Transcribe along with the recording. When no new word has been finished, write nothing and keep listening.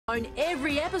Own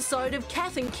every episode of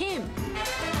Kath and Kim.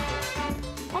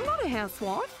 I'm not a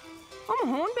housewife. I'm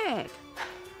a hornbag.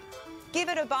 Give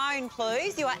it a bone,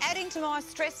 please. You are adding to my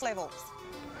stress levels.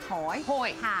 Hoi.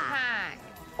 Hoi. Ha.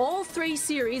 All 3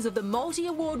 series of the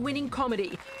multi-award-winning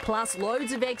comedy, plus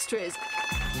loads of extras.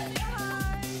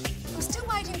 I'm still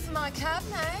waiting for my cab,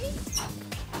 mate.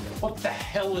 What the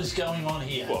hell is going on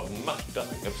here? Well, nothing,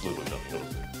 absolutely nothing.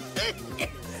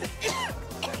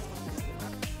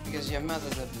 Because your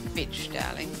mother's a bitch,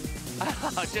 darling.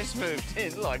 I just moved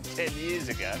in like 10 years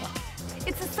ago.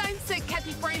 It's the same suit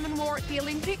Kathy Freeman wore at the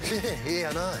Olympics.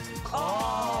 Yeah, I know.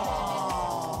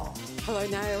 Oh. Hello,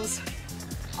 Nails.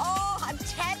 Oh, a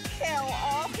tat kill.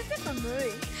 Oh, is that for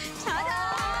me? Ta-da!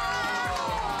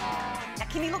 Now,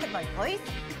 can you look at me, please?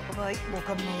 Look at me. Look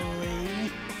at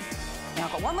me. Now,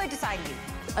 I've got one word to say to you.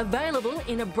 Available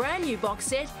in a brand new box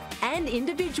set and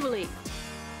individually.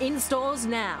 In stores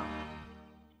now.